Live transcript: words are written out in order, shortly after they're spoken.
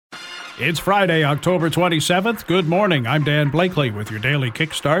It's Friday, October 27th. Good morning. I'm Dan Blakely with your daily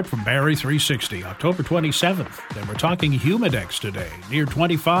kickstart from Barrie 360, October 27th. And we're talking Humidex today, near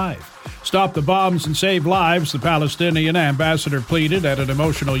 25. Stop the bombs and save lives, the Palestinian ambassador pleaded at an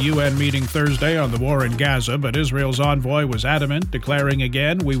emotional UN meeting Thursday on the war in Gaza, but Israel's envoy was adamant, declaring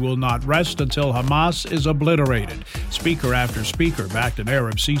again, "We will not rest until Hamas is obliterated." Speaker after speaker backed an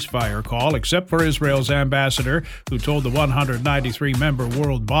Arab ceasefire call, except for Israel's ambassador, who told the 193-member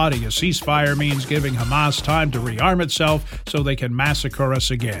world body a ceasefire means giving Hamas time to rearm itself so they can massacre us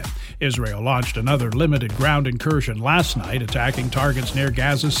again. Israel launched another limited ground incursion last night, attacking targets near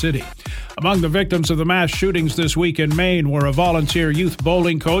Gaza City. Among the victims of the mass shootings this week in Maine were a volunteer youth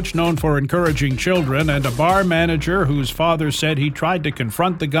bowling coach known for encouraging children and a bar manager whose father said he tried to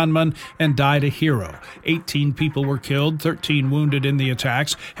confront the gunman and died a hero. 18 people were killed, 13 wounded in the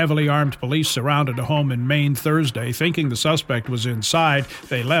attacks. Heavily armed police surrounded a home in Maine Thursday, thinking the suspect was inside.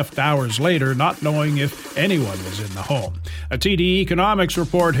 They left hours later, not knowing if anyone was in the home. A TD Economics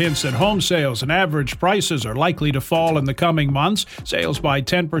report hints that home sales and average prices are likely to fall in the coming months. Sales by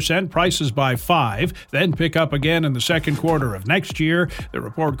 10%, prices by 5%, then pick up again in the second quarter of next year. The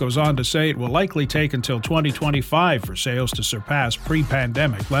report goes on to say it will likely take until 2025 for sales to surpass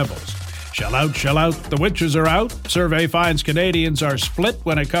pre-pandemic levels. Shell out, the witches are out. Survey finds Canadians are split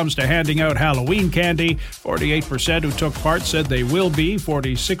when it comes to handing out Halloween candy. 48% who took part said they will be.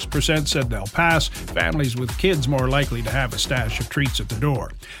 46% said they'll pass. Families with kids more likely to have a stash of treats at the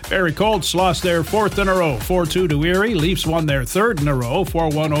door. Barrie Colts lost their fourth in a row, 4-2 to Erie. Leafs won their third in a row,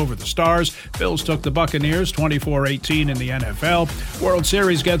 4-1 over the Stars. Bills took the Buccaneers, 24-18 in the NFL. World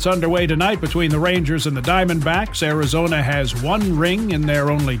Series gets underway tonight between the Rangers and the Diamondbacks. Arizona has one ring in their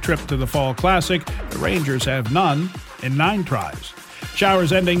only trip to the Fall Classic. The Rangers have none in 9 tries.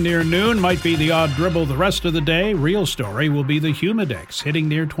 Showers ending near noon might be the odd dribble the rest of the day. Real story will be the Humidex hitting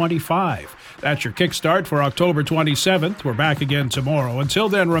near 25. That's your kickstart for October 27th. We're back again tomorrow. Until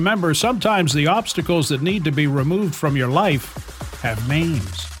then, remember, sometimes the obstacles that need to be removed from your life have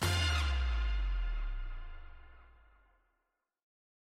names.